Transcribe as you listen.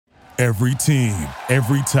Every team,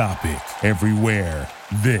 every topic, everywhere.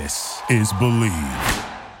 This is Believe.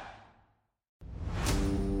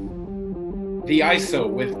 The ISO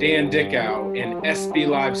with Dan Dickow and SB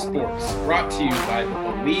Live Sports, brought to you by the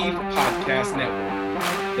Believe Podcast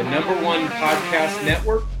Network, the #1 podcast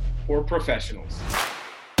network for professionals.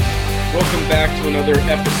 Welcome back to another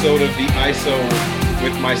episode of the ISO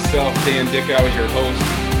with myself, Dan Dickow, as your host,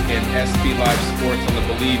 and SB Live Sports on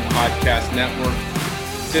the Believe Podcast Network.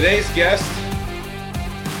 Today's guest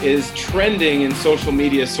is trending in social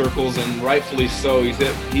media circles, and rightfully so.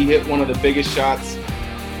 He hit one of the biggest shots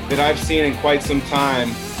that I've seen in quite some time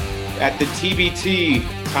at the TBT,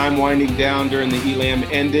 time winding down during the Elam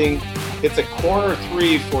ending. It's a corner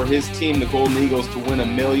three for his team, the Golden Eagles, to win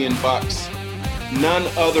 $1 million. None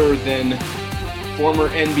other than former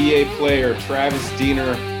NBA player Travis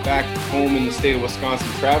Diener, back home in the state of Wisconsin.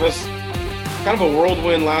 Travis, kind of a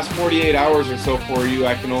whirlwind last 48 hours or so for you,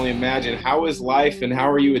 I can only imagine. How is life, and how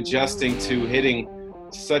are you adjusting to hitting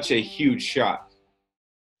such a huge shot?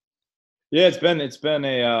 Yeah, it's been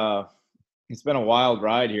a wild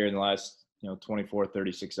ride here in the last 24,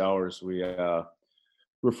 36 hours.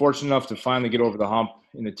 We're fortunate enough to finally get over the hump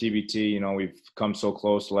in the TBT. We've come so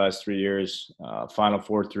close the last 3 years. Final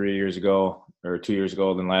Four 2 years ago,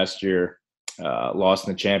 then last year lost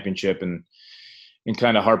in the championship, and in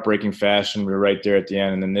kind of heartbreaking fashion. We were right there at the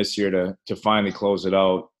end, and then this year to finally close it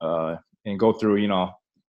out and go through,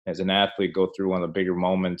 as an athlete, go through one of the bigger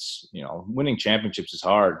moments. Winning championships is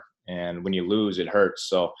hard, and when you lose, it hurts.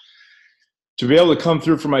 So to be able to come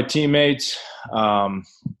through for my teammates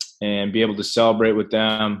and be able to celebrate with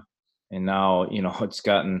them, and now it's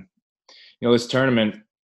gotten this tournament,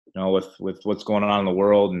 with what's going on in the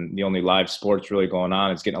world and the only live sports really going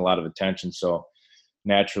on, it's getting a lot of attention. So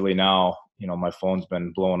naturally now, my phone's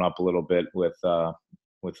been blowing up a little bit with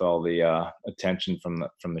all the attention from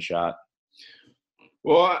the shot.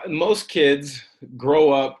 Well, most kids grow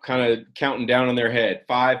up kind of counting down in their head,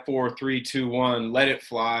 5, 4, 3, 2, 1, let it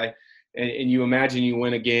fly, and you imagine you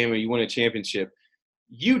win a game or you win a championship.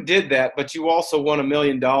 You did that, but you also won $1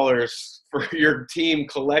 million for your team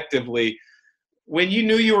collectively. When you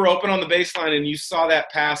knew you were open on the baseline and you saw that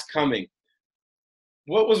pass coming,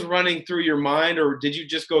 what was running through your mind, or did you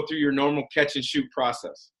just go through your normal catch and shoot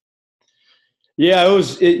process? Yeah, it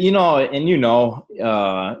was,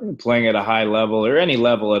 playing at a high level or any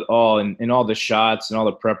level at all, and all the shots and all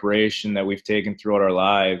the preparation that we've taken throughout our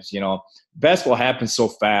lives, basketball happens so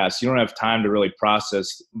fast. You don't have time to really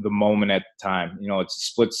process the moment at the time. It's a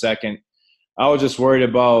split second. I was just worried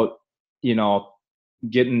about,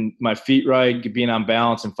 getting my feet right, being on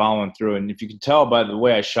balance and following through. And if you can tell by the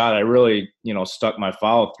way I shot, I really, stuck my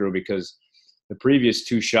follow through, because the previous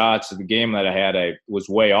 2 shots of the game that I had, I was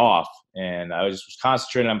way off, and I was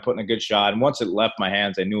concentrating on putting a good shot. And once it left my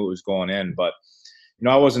hands, I knew it was going in. But,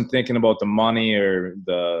 I wasn't thinking about the money or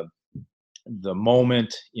the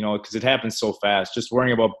moment, because it happened so fast. Just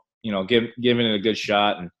worrying about, giving it a good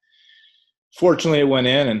shot. And fortunately it went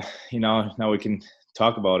in, and, now we can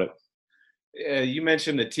talk about it. You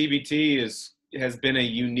mentioned the TBT has been a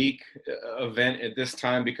unique event at this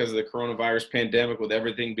time because of the coronavirus pandemic, with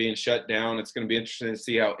everything being shut down. It's going to be interesting to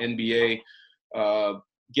see how NBA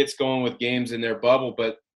gets going with games in their bubble.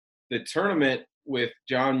 But the tournament with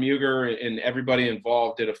John Muger and everybody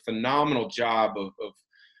involved did a phenomenal job of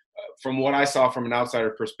from what I saw from an outsider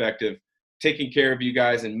perspective, taking care of you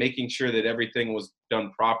guys and making sure that everything was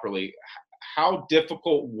done properly. How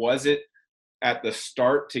difficult was it at the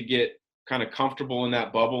start to get kind of comfortable in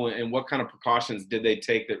that bubble, and what kind of precautions did they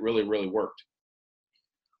take that really, really worked?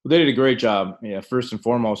 Well, they did a great job. Yeah, first and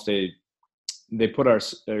foremost, they put our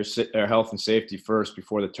health and safety first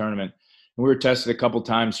before the tournament. And we were tested a couple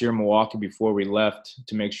times here in Milwaukee before we left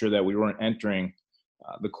to make sure that we weren't entering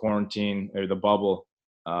the quarantine or the bubble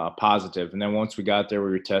positive. And then once we got there,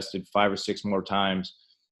 we were tested 5 or 6 more times.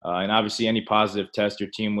 And obviously any positive test,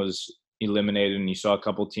 your team was eliminated. And you saw a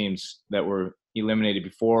couple teams that were eliminated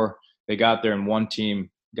before they got there, and one team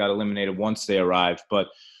got eliminated once they arrived. But,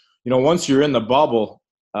 once you're in the bubble,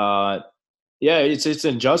 it's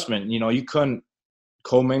an adjustment. You couldn't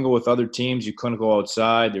commingle with other teams. You couldn't go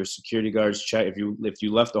outside. There's security guards check. If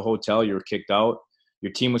you left the hotel, you were kicked out.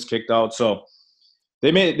 Your team was kicked out. So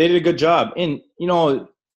they did a good job. And,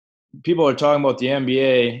 people are talking about the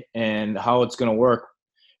NBA and how it's going to work.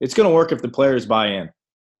 It's going to work if the players buy in.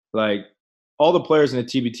 Like, all the players in the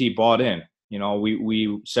TBT bought in.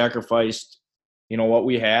 We sacrificed, what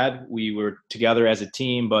we had. We were together as a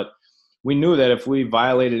team, but we knew that if we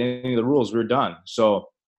violated any of the rules, we were done. So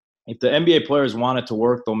if the NBA players want it to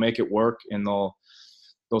work, they'll make it work, and they'll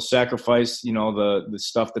sacrifice, the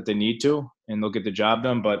stuff that they need to, and they'll get the job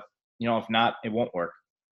done. But if not, it won't work.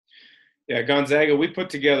 Yeah, Gonzaga, we put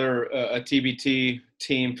together a TBT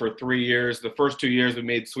team for 3 years. The first 2 years we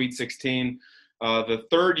made Sweet 16. The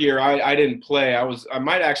third year I didn't play. I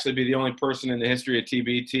might actually be the only person in the history of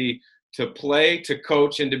TBT to play, to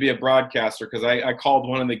coach, and to be a broadcaster, because I called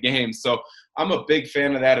one of the games. So I'm a big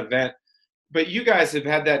fan of that event. But you guys have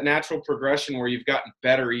had that natural progression where you've gotten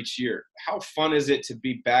better each year. How fun is it to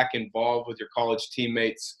be back involved with your college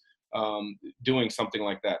teammates doing something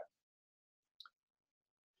like that?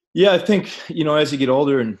 Yeah, I think, as you get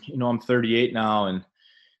older, and, I'm 38 now, and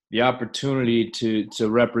the opportunity to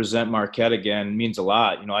represent Marquette again means a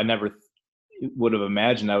lot. I never would have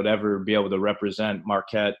imagined I would ever be able to represent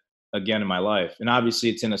Marquette again in my life. And obviously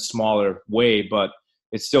it's in a smaller way, but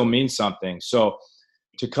it still means something. So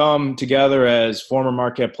to come together as former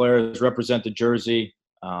Marquette players, represent the jersey,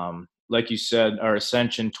 like you said, our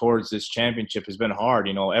ascension towards this championship has been hard.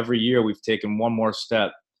 Every year we've taken one more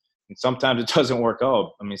step, and sometimes it doesn't work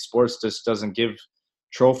out. I mean, sports just doesn't give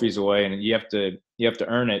trophies away, and you have to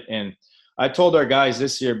earn it. And I told our guys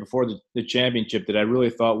this year before the championship that I really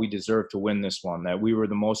thought we deserved to win this one, that we were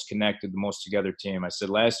the most connected, the most together team. I said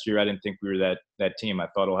last year I didn't think we were that team. I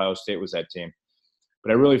thought Ohio State was that team.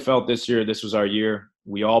 But I really felt this year this was our year.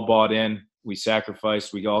 We all bought in. We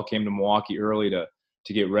sacrificed. We all came to Milwaukee early to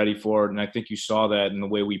get ready for it. And I think you saw that in the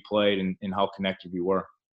way we played and how connected we were.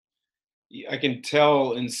 I can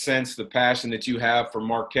tell and sense the passion that you have for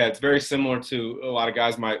Marquette. It's very similar to a lot of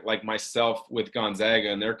guys like myself with Gonzaga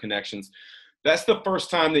and their connections. That's the first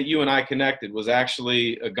time that you and I connected, was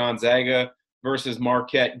actually a Gonzaga versus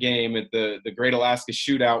Marquette game at the Great Alaska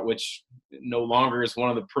Shootout, which no longer is one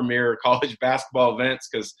of the premier college basketball events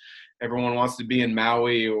because everyone wants to be in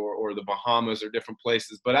Maui or the Bahamas or different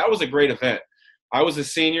places. But that was a great event. I was a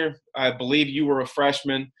senior. I believe you were a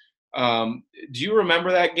freshman. Do you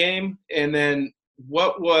remember that game? And then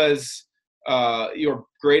what was your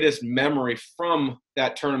greatest memory from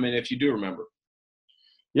that tournament, if you do remember?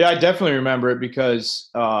 Yeah, I definitely remember it because,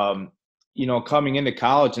 coming into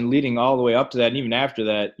college and leading all the way up to that, and even after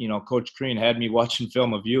that, Coach Crean had me watching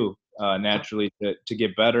film of you naturally to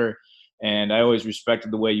get better. And I always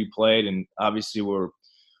respected the way you played. And obviously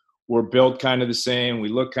we're built kind of the same. We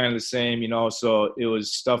look kind of the same, so it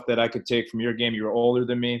was stuff that I could take from your game. You were older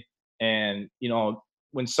than me. And,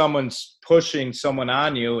 when someone's pushing someone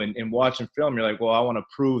on you and watching film, you're like, well, I want to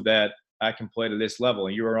prove that I can play to this level.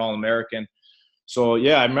 And you were All-American. So,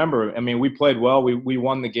 yeah, I remember. I mean, we played well. We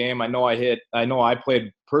won the game. I I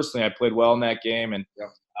played well in that game. And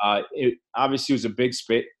it obviously was a big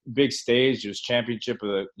stage. It was championship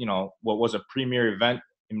of what was a premier event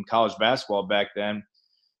in college basketball back then.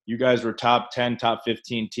 You guys were top 10, top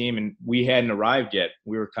 15 team, and we hadn't arrived yet.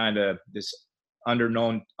 We were kind of this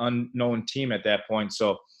unknown team at that point.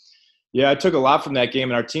 So, yeah, I took a lot from that game,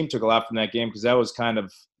 and our team took a lot from that game because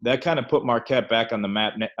that kind of put Marquette back on the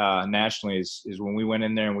map nationally. Is when we went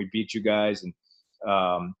in there and we beat you guys, and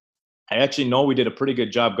I actually know we did a pretty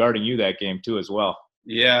good job guarding you that game too, as well.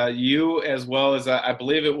 Yeah, you as well as I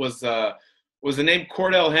believe it was the name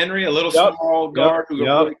Cordell Henry, a little small guard who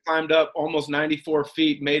really climbed up almost 94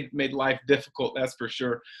 feet, made life difficult, that's for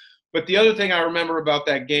sure. But the other thing I remember about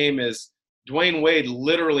that game is Dwayne Wade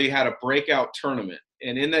literally had a breakout tournament.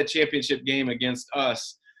 And in that championship game against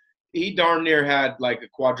us, he darn near had like a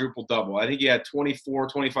quadruple double. I think he had 24,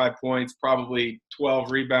 25 points, probably 12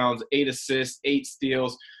 rebounds, 8 assists, 8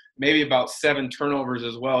 steals, maybe about 7 turnovers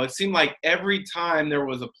as well. It seemed like every time there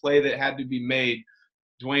was a play that had to be made,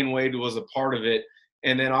 Dwayne Wade was a part of it.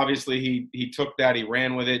 And then obviously he took that, he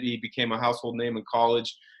ran with it. He became a household name in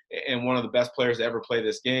college and one of the best players to ever play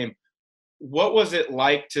this game. What was it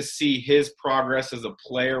like to see his progress as a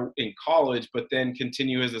player in college, but then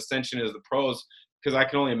continue his ascension as the pros? Because I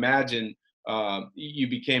can only imagine you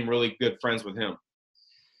became really good friends with him.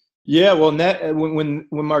 Yeah, well, when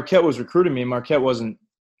Marquette was recruiting me, Marquette wasn't,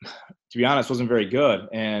 to be honest, wasn't very good,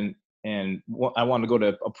 and I wanted to go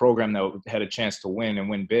to a program that had a chance to win and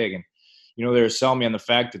win big. And they were selling me on the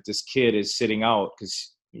fact that this kid is sitting out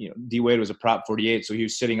because D Wade was a Prop 48, so he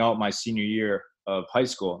was sitting out my senior year of high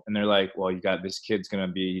school, and they're like, well, you got this kid's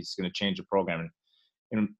he's gonna change the program.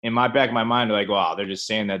 And in my back of my mind, they're like, wow, they're just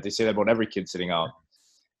saying that. They say that about every kid sitting out.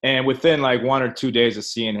 And within like 1 or 2 days of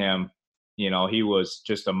seeing him, he was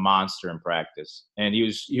just a monster in practice. And he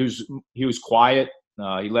was quiet.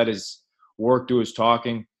 He let his work do his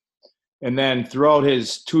talking. And then throughout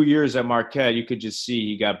his 2 years at Marquette, you could just see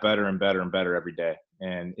he got better and better and better every day.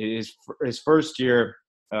 And his first year,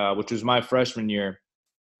 which was my freshman year,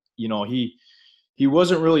 he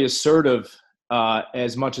wasn't really assertive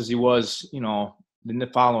as much as he was, in the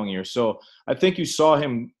following year. So I think you saw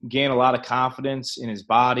him gain a lot of confidence in his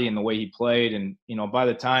body and the way he played. And, by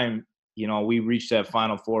the time, we reached that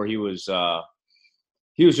Final Four, he was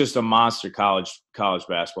just a monster college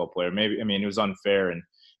basketball player. It was unfair. And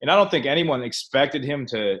I don't think anyone expected him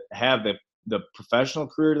to have the professional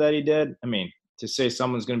career that he did. To say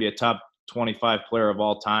someone's going to be a top 25 player of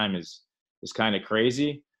all time is kind of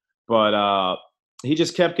crazy. But he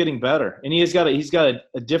just kept getting better. And he's got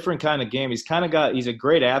a different kind of game. He's a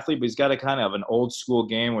great athlete, but he's got a kind of an old school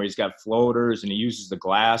game where he's got floaters and he uses the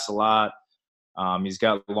glass a lot. He's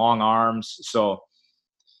got long arms. So,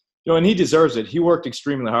 and he deserves it. He worked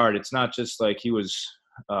extremely hard. It's not just like he was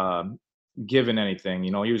given anything.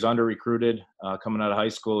 He was under-recruited coming out of high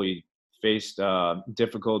school. He faced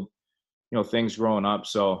difficult, things growing up.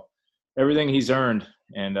 So everything he's earned,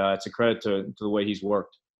 and it's a credit to the way he's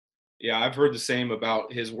worked. Yeah, I've heard the same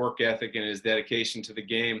about his work ethic and his dedication to the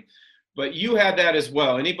game. But you had that as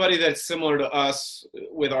well. Anybody that's similar to us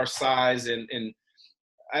with our size and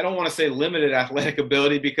I don't want to say limited athletic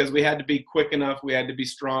ability, because we had to be quick enough, we had to be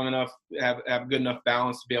strong enough, have good enough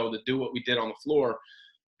balance to be able to do what we did on the floor.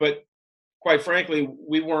 But quite frankly,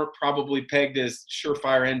 we weren't probably pegged as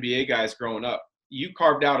surefire NBA guys growing up. You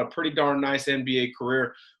carved out a pretty darn nice NBA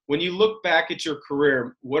career. When you look back at your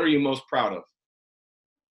career, what are you most proud of?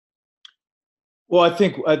 Well, I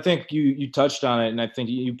think you touched on it, and I think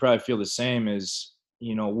you probably feel the same. Is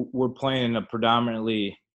we're playing in a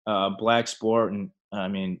predominantly black sport, and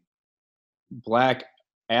black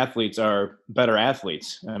athletes are better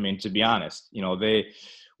athletes. To be honest,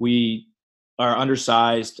 we are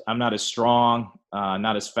undersized. I'm not as strong,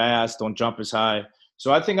 not as fast, don't jump as high.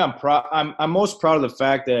 So I think I'm most proud of the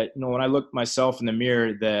fact that when I look myself in the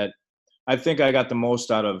mirror, that I think I got the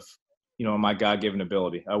most out of my God-given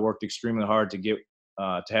ability. I worked extremely hard to get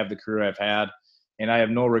to have the career I've had, and I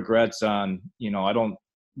have no regrets on, I don't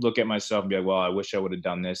look at myself and be like, well, I wish I would have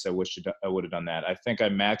done this. I wish I would have done that. I think I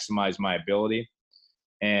maximized my ability,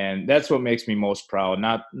 and that's what makes me most proud.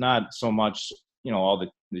 Not so much, all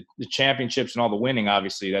the championships and all the winning,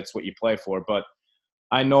 obviously that's what you play for, but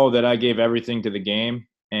I know that I gave everything to the game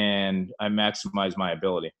and I maximized my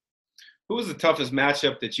ability. Who was the toughest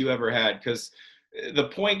matchup that you ever had? Because the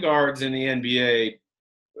point guards in the NBA,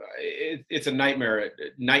 it's a nightmare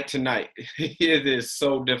night to night. It is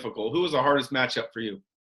so difficult. Who was the hardest matchup for you?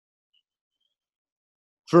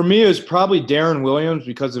 For me, it was probably Darren Williams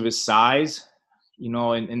because of his size,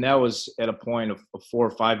 and that was at a point of a 4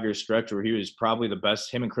 or 5 year stretch where he was probably the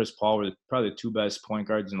best. Him and Chris Paul were probably the two best point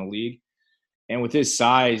guards in the league. And with his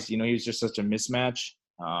size, he was just such a mismatch.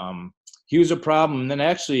 He was a problem. And then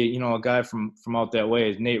actually, a guy from out that way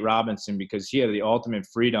is Nate Robinson, because he had the ultimate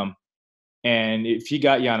freedom. And if he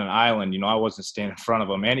got you on an island, I wasn't standing in front of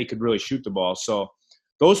him, and he could really shoot the ball. So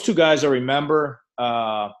those two guys I remember.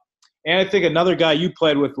 And I think another guy you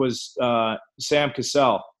played with was Sam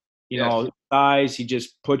Cassell. Yes. Size, he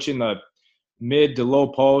just puts you in the mid to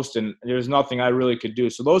low post, and there's nothing I really could do.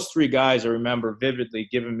 So those three guys I remember vividly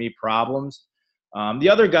giving me problems. The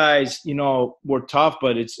other guys, were tough,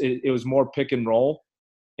 but it was more pick and roll.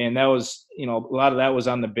 And that was, a lot of that was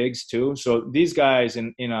on the bigs too. So these guys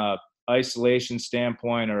in a isolation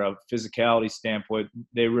standpoint or a physicality standpoint,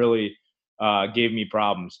 they really gave me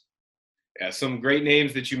problems. Yeah, some great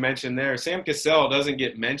names that you mentioned there. Sam Cassell doesn't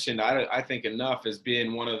get mentioned, I think, enough as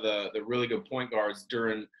being one of the really good point guards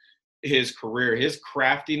during his career. His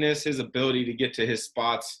craftiness, his ability to get to his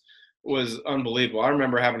spots was unbelievable. I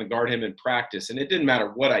remember having to guard him in practice, and it didn't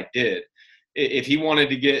matter what I did. If he wanted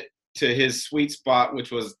to get to his sweet spot,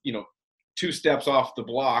 which was, 2 steps off the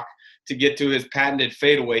block to get to his patented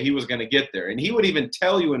fadeaway, he was going to get there. And he would even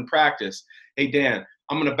tell you in practice, hey, Dan,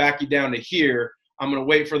 I'm going to back you down to here. I'm going to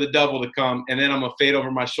wait for the double to come, and then I'm going to fade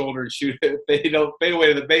over my shoulder and shoot it, fade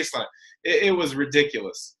away to the baseline. It was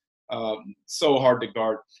ridiculous. So hard to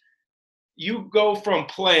guard. You go from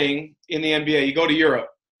playing in the NBA, you go to Europe,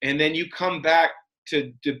 and then you come back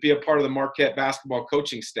to be a part of the Marquette basketball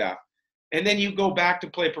coaching staff. And then you go back to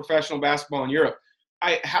play professional basketball in Europe.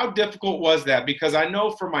 How difficult was that? Because I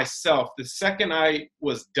know for myself, the second I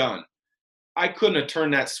was done, I couldn't have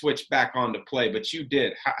turned that switch back on to play, but you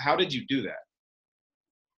did. How did you do that?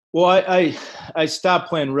 Well, I stopped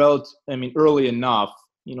playing early enough.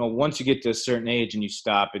 Once you get to a certain age and you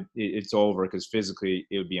stop, it's over, because physically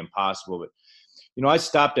it would be impossible. But, I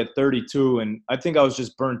stopped at 32, and I think I was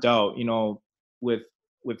just burnt out,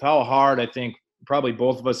 with how hard I think probably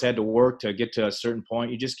both of us had to work to get to a certain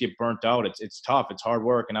point. You just get burnt out. It's tough. It's hard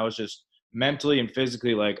work. And I was just mentally and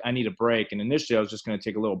physically like, I need a break. And initially I was just going to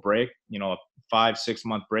take a little break, a 5-6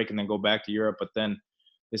 month break, and then go back to Europe. But then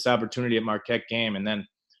this opportunity at Marquette came, and then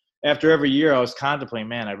after every year, I was contemplating,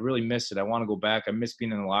 man, I really miss it. I want to go back. I miss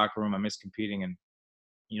being in the locker room. I miss competing. And,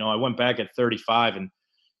 I went back at 35, and,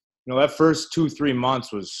 that first 2-3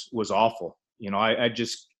 months was awful.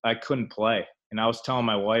 I couldn't play. And I was telling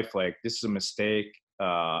my wife, like, this is a mistake.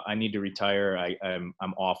 I need to retire.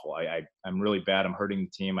 I'm awful. I'm really bad. I'm hurting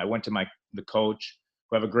the team. I went to the coach,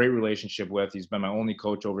 who I have a great relationship with. He's been my only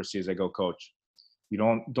coach overseas. I go, Coach, you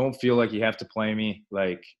don't feel like you have to play me.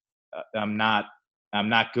 Like, I'm not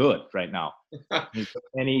good right now.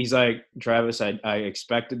 And he's like, Travis, I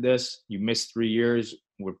expected this. You missed 3 years.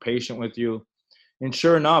 We're patient with you. And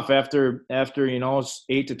sure enough, after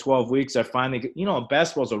 8 to 12 weeks, I finally,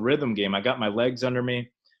 basketball's a rhythm game. I got my legs under me,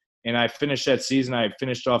 and I finished that season. I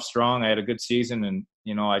finished off strong. I had a good season, and,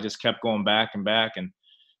 I just kept going back and back. And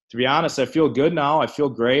to be honest, I feel good now. I feel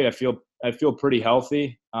great. I feel pretty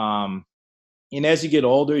healthy. And as you get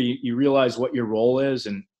older, you realize what your role is.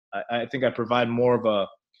 And I think I provide more of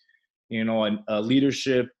a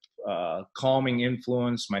leadership, calming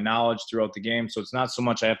influence, my knowledge throughout the game. So it's not so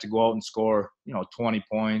much I have to go out and score, 20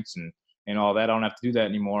 points and all that. I don't have to do that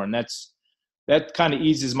anymore. And that kind of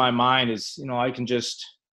eases my mind is, I can just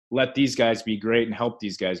let these guys be great and help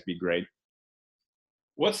these guys be great.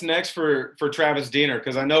 What's next for Travis Diener?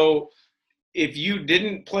 Because I know if you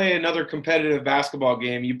didn't play another competitive basketball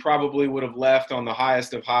game, you probably would have left on the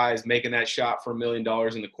highest of highs, making that shot for $1 million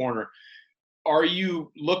in the corner. Are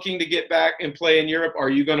you looking to get back and play in Europe?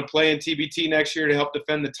 Are you going to play in TBT next year to help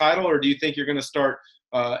defend the title, or do you think you're going to start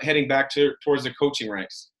heading back towards the coaching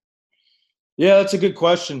ranks? Yeah, that's a good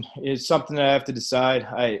question. It's something that I have to decide.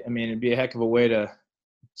 I mean, it'd be a heck of a way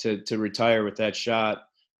to retire with that shot.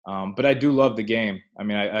 But I do love the game. I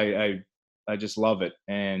mean, I just love it.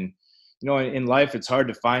 And, in life, it's hard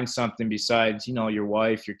to find something besides, your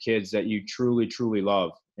wife, your kids that you truly, truly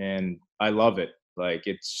love. And I love it. Like,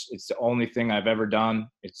 it's the only thing I've ever done.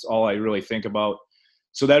 It's all I really think about.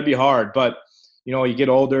 So that'd be hard. But, you get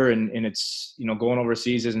older and it's, going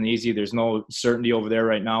overseas isn't easy. There's no certainty over there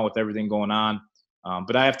right now with everything going on.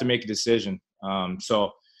 But I have to make a decision.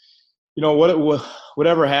 So,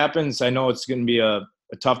 whatever happens, I know it's going to be a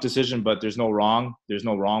tough decision, but there's no wrong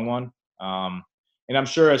one. And I'm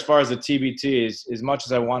sure as far as the TBT, as much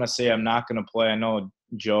as I want to say I'm not going to play, I know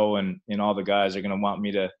Joe and all the guys are going to want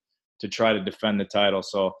me to try to defend the title.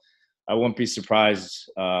 So I wouldn't be surprised,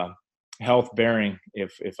 health bearing,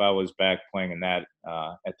 if I was back playing in that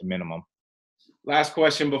at the minimum. Last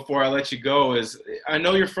question before I let you go is, I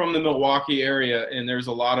know you're from the Milwaukee area and there's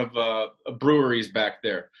a lot of breweries back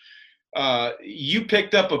there. You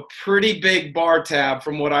picked up a pretty big bar tab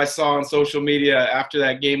from what I saw on social media after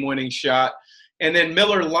that game-winning shot. And then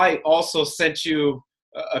Miller Lite also sent you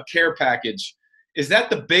a care package. Is that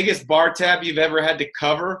the biggest bar tab you've ever had to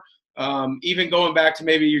cover? Even going back to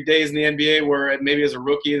maybe your days in the NBA where maybe as a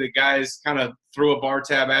rookie, the guys kind of threw a bar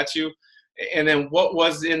tab at you. And then what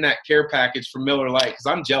was in that care package for Miller Lite? Because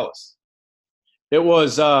I'm jealous. It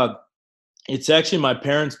was it's actually my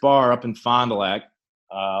parents' bar up in Fond du Lac,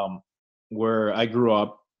 where I grew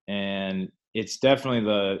up. And it's definitely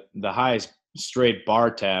the highest straight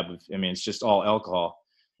bar tab. I mean, it's just all alcohol.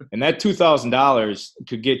 And that $2,000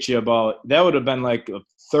 could get you that would have been like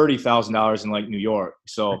 $30,000 in like New York.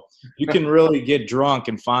 So you can really get drunk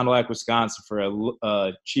in Fond du Lac, Wisconsin for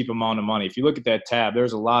a cheap amount of money. If you look at that tab,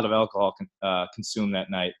 there's a lot of alcohol consumed that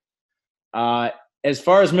night. As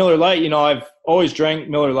far as Miller Lite, I've always drank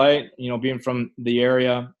Miller Lite, being from the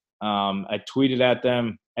area. I tweeted at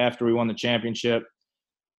them after we won the championship.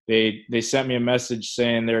 They sent me a message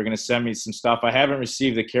saying they were going to send me some stuff. I haven't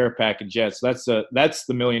received the care package yet. So that's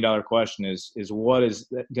the $1 million question is what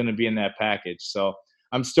is going to be in that package. So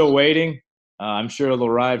I'm still waiting. I'm sure it'll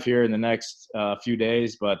arrive here in the next few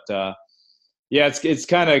days. But yeah, it's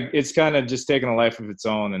kind of just taking a life of its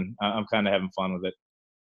own, and I'm kind of having fun with it.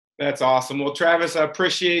 That's awesome. Well, Travis, I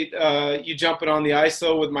appreciate you jumping on the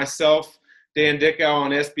ISO with myself, Dan Dickow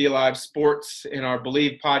on SB Live Sports and our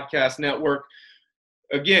Believe Podcast Network.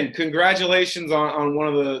 Again, congratulations on one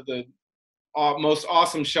of the most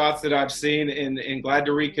awesome shots that I've seen, and glad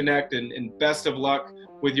to reconnect, and best of luck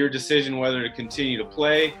with your decision whether to continue to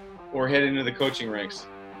play or head into the coaching ranks.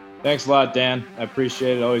 Thanks a lot, Dan. I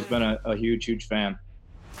appreciate it. Always been a huge, huge fan.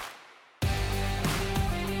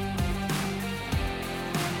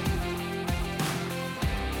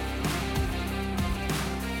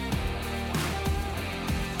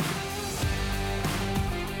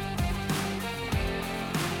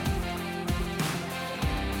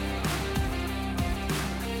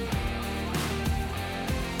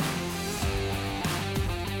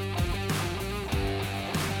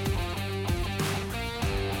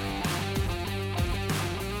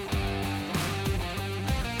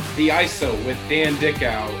 The ISO with Dan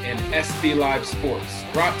Dickow and SB Live Sports,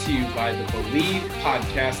 brought to you by the Believe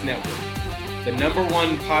Podcast Network, the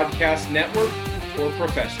 #1 podcast network for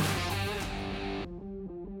professionals.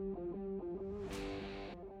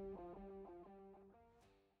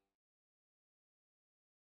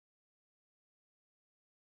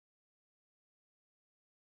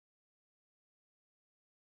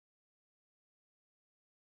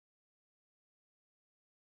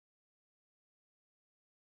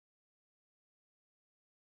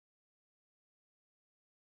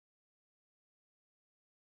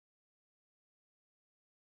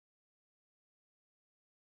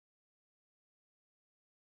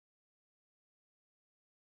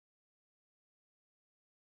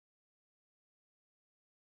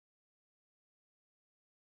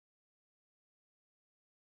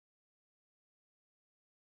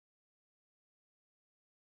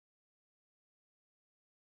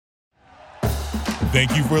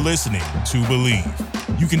 Thank you for listening to Believe.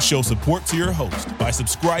 You can show support to your host by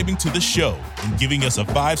subscribing to the show and giving us a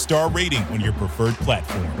 5-star rating on your preferred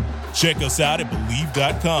platform. Check us out at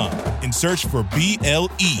Believe.com and search for BLEAV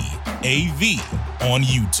on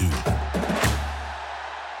YouTube.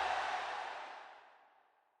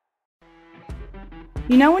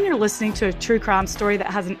 You know when you're listening to a true crime story that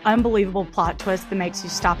has an unbelievable plot twist that makes you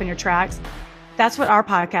stop in your tracks? That's what our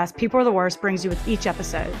podcast, People Are the Worst, brings you with each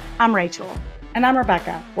episode. I'm Rachel. And I'm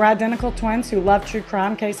Rebecca. We're identical twins who love true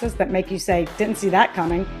crime cases that make you say, didn't see that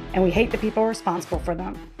coming, and we hate the people responsible for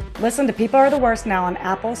them. Listen to People Are the Worst now on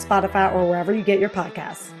Apple, Spotify, or wherever you get your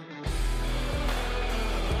podcasts.